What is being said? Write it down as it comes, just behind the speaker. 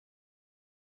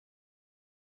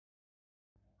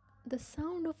The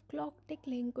sound of clock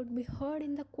ticking could be heard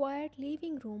in the quiet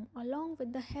living room, along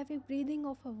with the heavy breathing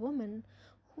of a woman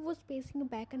who was pacing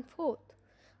back and forth.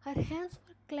 Her hands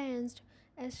were clenched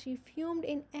as she fumed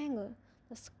in anger.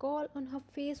 The scowl on her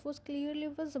face was clearly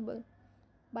visible.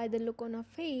 By the look on her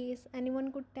face,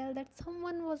 anyone could tell that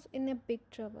someone was in a big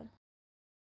trouble.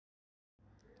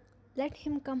 Let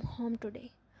him come home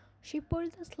today. She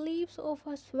pulled the sleeves of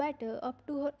her sweater up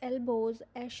to her elbows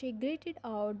as she gritted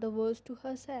out the words to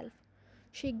herself.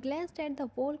 She glanced at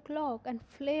the wall clock and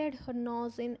flared her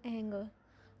nose in anger.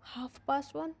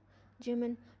 1:30?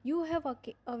 Jimin, you have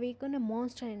awakened a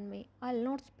monster in me. I'll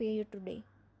not spare you today.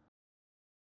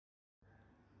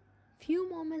 Few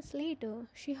moments later,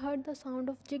 she heard the sound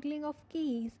of jiggling of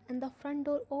keys and the front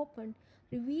door opened,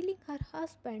 revealing her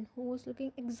husband who was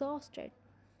looking exhausted.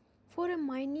 For a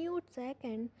minute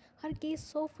second, her gaze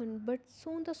softened, but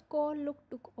soon the scowl look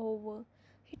took over.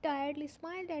 He tiredly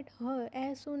smiled at her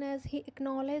as soon as he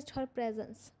acknowledged her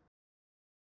presence.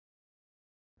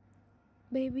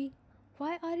 Baby,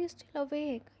 why are you still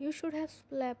awake? You should have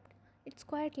slept. It's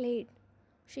quite late.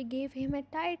 She gave him a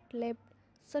tight lipped,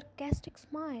 sarcastic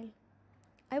smile.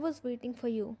 I was waiting for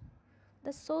you.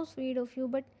 That's so sweet of you,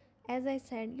 but as I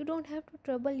said, you don't have to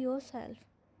trouble yourself.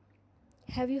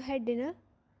 Have you had dinner?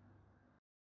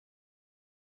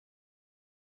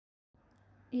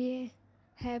 Yeah,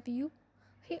 have you?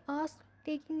 He asked,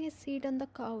 taking a seat on the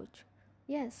couch.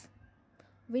 Yes,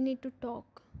 we need to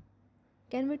talk.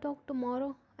 Can we talk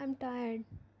tomorrow? I'm tired.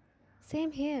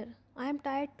 Same here. I'm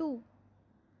tired too.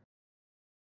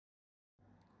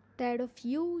 Tired of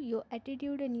you, your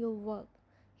attitude, and your work.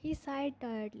 He sighed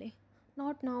tiredly.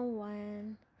 Not now,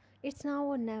 Ryan. It's now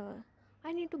or never.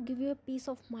 I need to give you a peace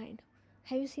of mind.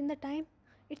 Have you seen the time?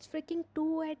 It's freaking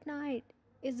 2 at night.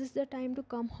 Is this the time to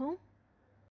come home?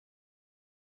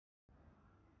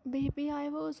 Baby,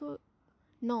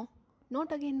 No,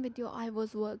 not again with your I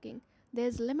was working.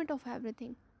 There's limit of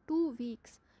everything. 2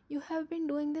 weeks. You have been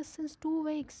doing this since 2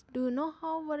 weeks. Do you know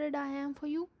how worried I am for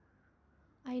you?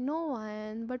 I know I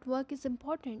am, but work is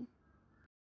important.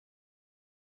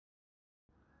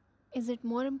 Is it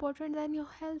more important than your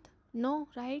health? No,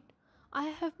 right? I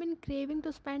have been craving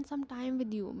to spend some time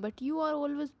with you, but you are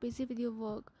always busy with your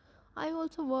work. I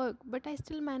also work, but I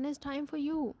still manage time for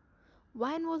you.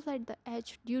 Vine was at the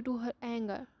edge due to her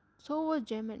anger. So was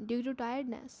Jimin due to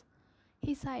tiredness.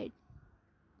 He sighed.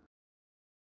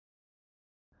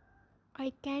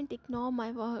 I can't ignore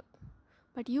my work,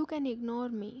 but you can ignore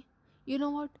me. You know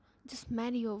what? Just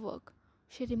marry your work.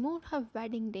 She removed her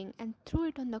wedding ring and threw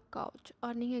it on the couch,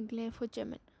 earning a glare for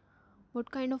Jimin. What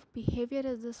kind of behavior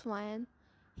is this, Ryan?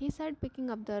 He said, picking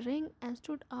up the ring and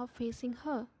stood up facing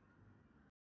her.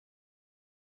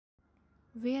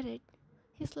 Wear it.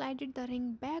 He slided the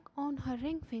ring back on her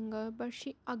ring finger, but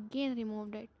she again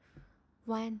removed it.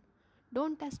 Ryan,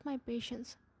 don't test my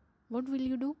patience. What will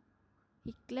you do?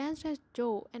 He clenched his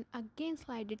jaw and again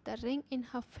slided the ring in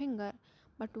her finger,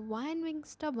 but Ryan, being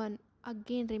stubborn,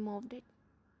 again removed it.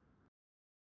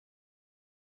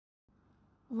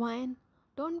 Ryan,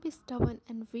 don't be stubborn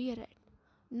and wear it.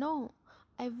 No,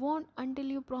 I won't until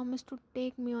you promise to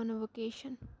take me on a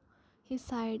vacation. He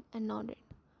sighed and nodded.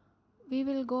 We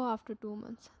will go after 2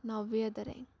 months. Now wear the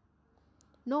ring.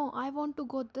 No, I want to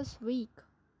go this week.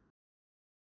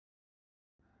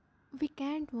 We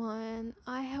can't, Ryan.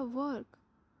 I have work.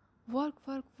 Work,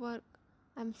 work, work.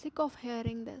 I'm sick of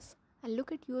hearing this. And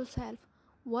look at yourself.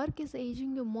 Work is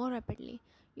aging you more rapidly.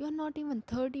 You're not even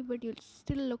 30, but you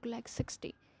still look like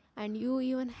 60. And you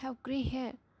even have grey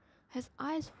hair. His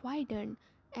eyes widened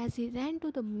as he ran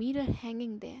to the mirror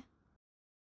hanging there.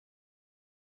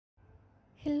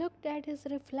 He looked at his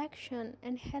reflection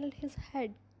and held his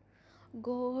head.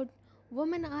 God,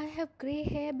 woman, I have grey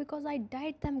hair because I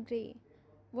dyed them grey.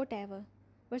 Whatever.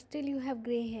 But still, you have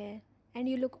grey hair and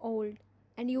you look old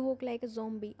and you walk like a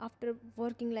zombie after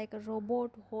working like a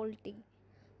robot whole day.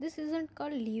 This isn't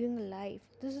called living a life,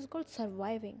 this is called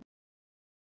surviving.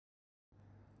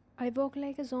 I walk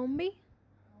like a zombie?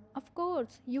 Of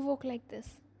course, you walk like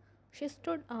this. She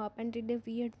stood up and did a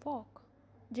weird walk.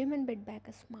 Jimin bit back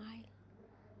a smile.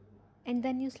 And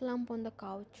then you slump on the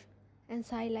couch and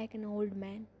sigh like an old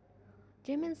man.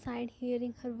 Jimin sighed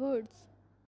hearing her words.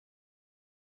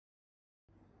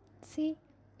 See,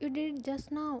 you did it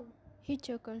just now. He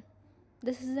chuckled.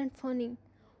 This isn't funny.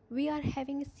 We are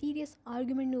having a serious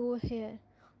argument over here.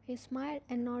 He smiled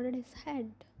and nodded his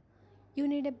head. You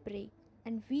need a break,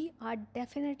 and we are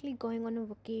definitely going on a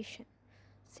vacation.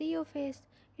 See your face,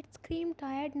 it screams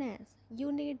tiredness.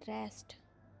 You need rest.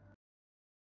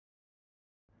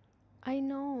 I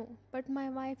know, but my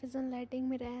wife isn't letting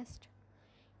me rest.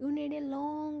 You need a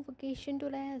long vacation to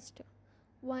rest.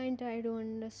 Why I don't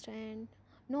understand.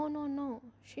 No, no, no.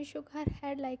 She shook her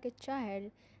head like a child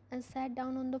and sat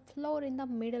down on the floor in the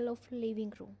middle of the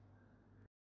living room.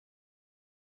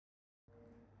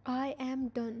 I am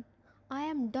done. I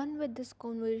am done with this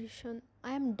conversation.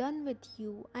 I am done with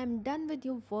you. I am done with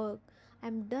your work. I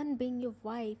am done being your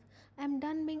wife. I am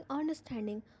done being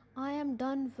understanding. I am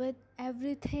done with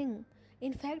everything.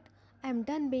 In fact, I am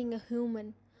done being a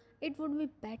human. It would be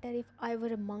better if I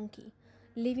were a monkey,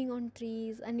 living on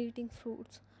trees and eating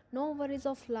fruits. No worries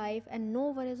of life and no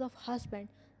worries of husband.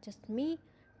 Just me,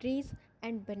 trees,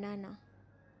 and banana.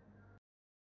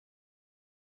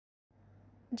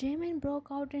 Jimin broke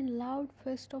out in loud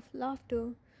fist of laughter,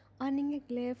 earning a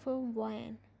glare from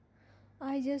Wyan.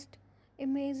 I just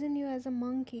imagine you as a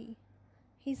monkey,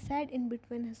 he said in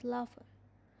between his laughter.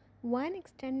 Wyan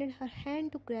extended her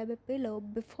hand to grab a pillow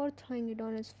before throwing it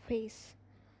on his face.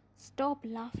 Stop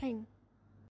laughing.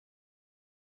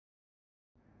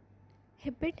 He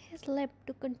bit his lip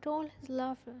to control his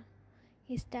laughter.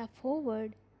 He stepped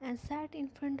forward and sat in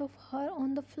front of her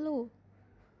on the floor.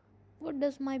 What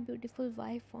does my beautiful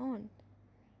wife want?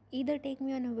 Either take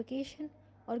me on a vacation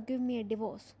or give me a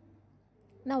divorce.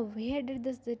 Now, where did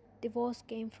this divorce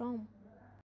came from?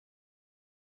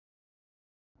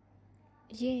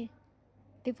 Yeah,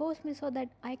 divorce me so that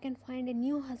I can find a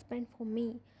new husband for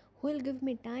me who will give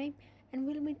me time and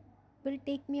will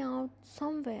take me out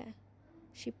somewhere.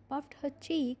 She puffed her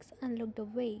cheeks and looked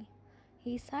away.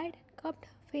 He sighed and cupped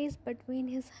her face between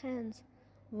his hands.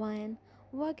 Wine,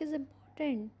 work is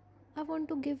important. I want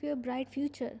to give you a bright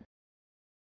future.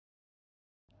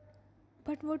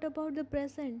 But what about the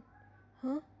present?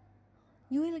 Huh?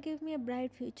 You will give me a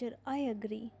bright future, I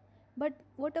agree. But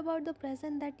what about the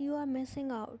present that you are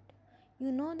missing out?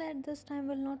 You know that this time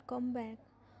will not come back.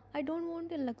 I don't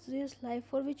want a luxurious life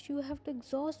for which you have to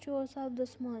exhaust yourself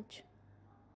this much.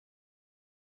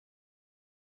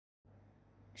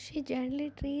 She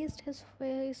gently traced his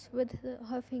face with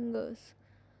her fingers.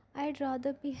 I'd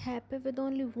rather be happy with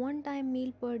only one time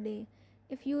meal per day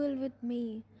if you will with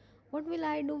me. What will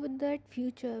I do with that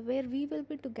future where we will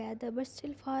be together but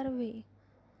still far away?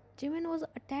 Jimin was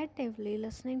attentively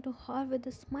listening to her with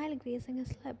a smile gracing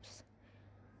his lips.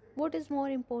 What is more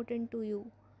important to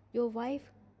you, your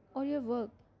wife or your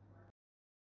work?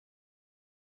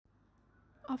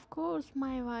 Of course,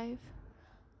 my wife.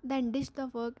 Then ditch the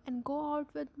work and go out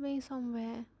with me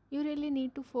somewhere. You really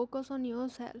need to focus on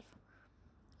yourself.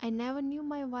 I never knew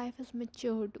my wife is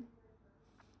mature too.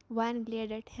 Van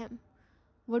glared at him.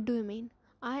 What do you mean?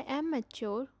 I am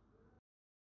mature.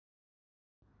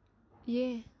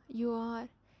 Yeah, you are.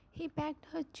 He pecked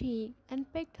her cheek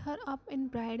and picked her up in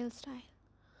bridal style.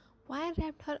 Wine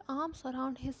wrapped her arms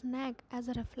around his neck as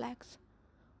a reflex.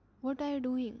 What are you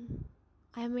doing?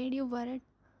 I made you worried,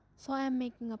 so I am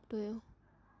making up to you.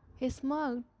 He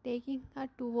smirked, taking her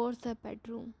towards the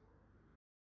bedroom.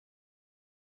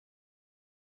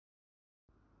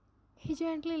 He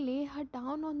gently laid her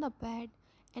down on the bed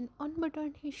and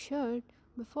unbuttoned his shirt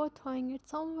before throwing it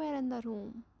somewhere in the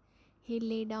room. He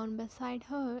lay down beside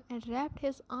her and wrapped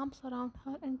his arms around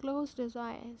her and closed his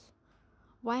eyes.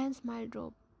 Wyan smiled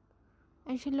dropped,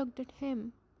 and she looked at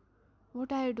him.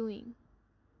 What are you doing?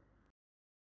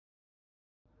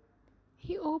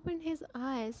 He opened his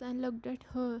eyes and looked at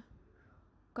her.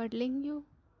 Cuddling you?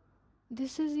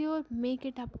 This is your make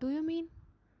it up, do you mean?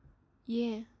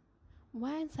 Yeah.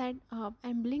 Wyan sat up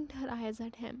and blinked her eyes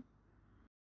at him.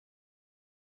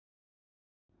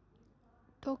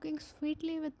 Talking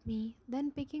sweetly with me,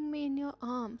 then picking me in your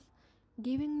arms,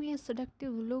 giving me a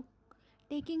seductive look,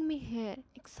 taking me here,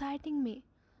 exciting me,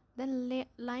 then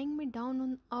lying me down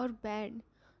on our bed,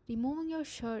 removing your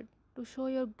shirt to show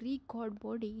your Greek god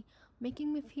body,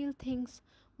 making me feel things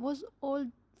was all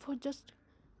for just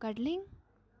cuddling?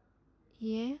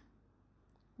 Yeah.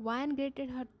 Wyan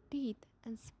grated her teeth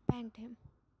and spanked him.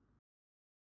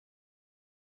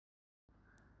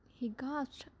 He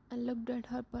gasped and looked at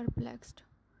her perplexed.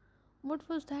 What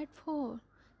was that for?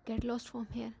 Get lost from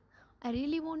here. I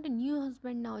really want a new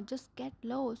husband now. Just get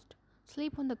lost.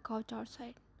 Sleep on the couch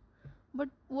outside. But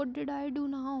what did I do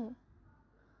now?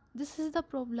 This is the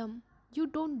problem. You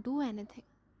don't do anything.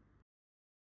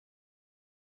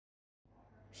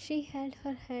 She held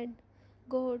her head.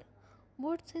 God,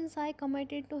 what since I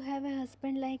committed to have a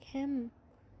husband like him?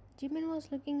 Jimin was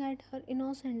looking at her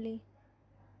innocently.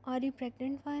 Are you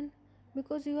pregnant, Van?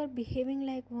 Because you are behaving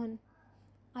like one.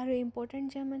 Are you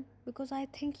important, Jimin? Because I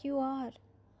think you are.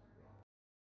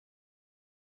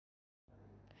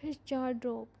 His jaw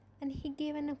dropped and he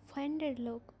gave an offended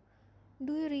look.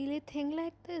 Do you really think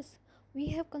like this? We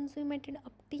have consummated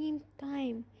up team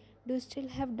time. Do you still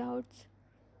have doubts?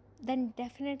 Then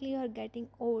definitely you are getting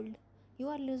old. You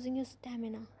are losing your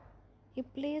stamina. He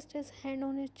placed his hand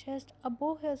on his chest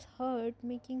above his heart,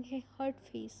 making a hurt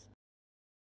face.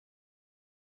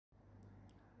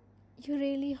 You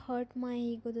really hurt my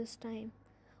ego this time.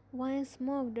 Wyan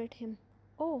smirked at him.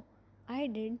 Oh, I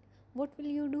did. What will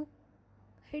you do?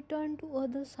 He turned to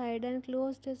other side and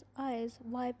closed his eyes,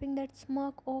 wiping that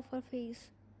smirk off her face.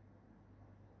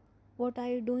 What are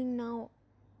you doing now?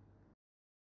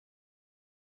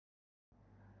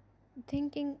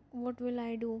 Thinking, what will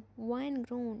I do? Wyan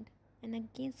groaned and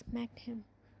again smacked him.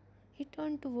 He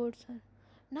turned towards her.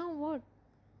 Now what?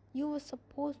 You were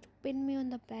supposed to pin me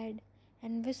on the bed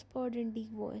and whispered in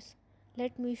deep voice,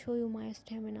 let me show you my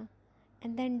stamina,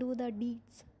 and then do the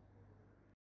deeds.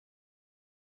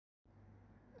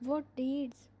 What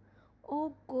deeds?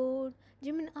 Oh God,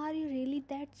 Jimin, are you really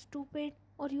that stupid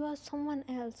or you are someone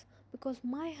else? Because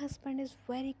my husband is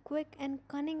very quick and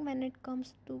cunning when it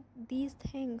comes to these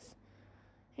things.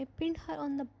 I pinned her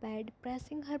on the bed,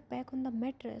 pressing her back on the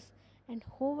mattress, and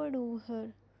hovered over her.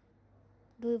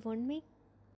 Do you want me?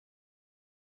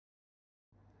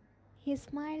 He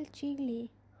smiled cheekily.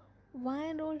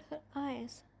 Vine rolled her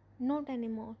eyes. Not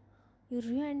anymore. You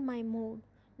ruined my mood.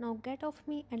 Now get off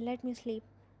me and let me sleep,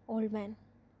 old man.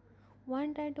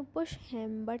 Vine tried to push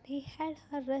him, but he held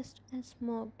her wrist and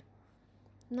smirked.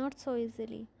 Not so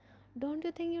easily. Don't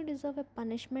you think you deserve a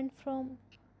punishment from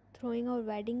throwing our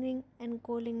wedding ring and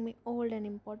calling me old and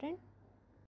important?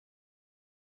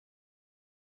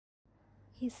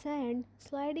 He said,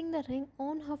 sliding the ring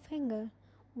on her finger.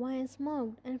 Vine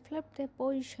smirked and flipped their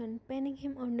position, pinning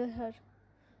him under her.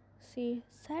 She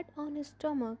sat on his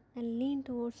stomach and leaned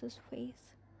towards his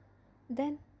face.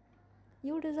 Then,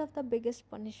 you deserve the biggest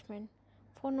punishment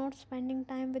for not spending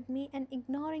time with me and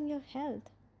ignoring your health.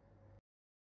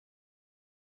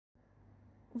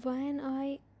 When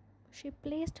she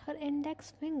placed her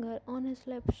index finger on his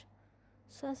lips,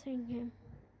 sussing him.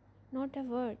 Not a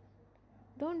word.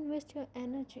 Don't waste your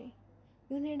energy.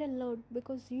 You need a lot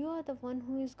because you are the one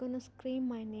who is gonna scream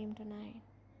my name tonight.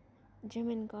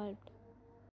 Jimin gulped.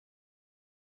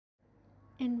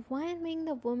 And while being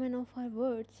the woman of her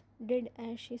words, did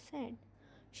as she said.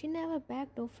 She never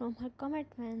backed off from her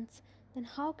commitments. Then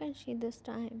how can she this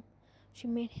time? She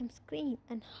made him scream,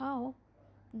 and how?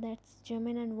 That's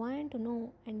Jimin and Wyan to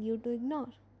know, and you to ignore.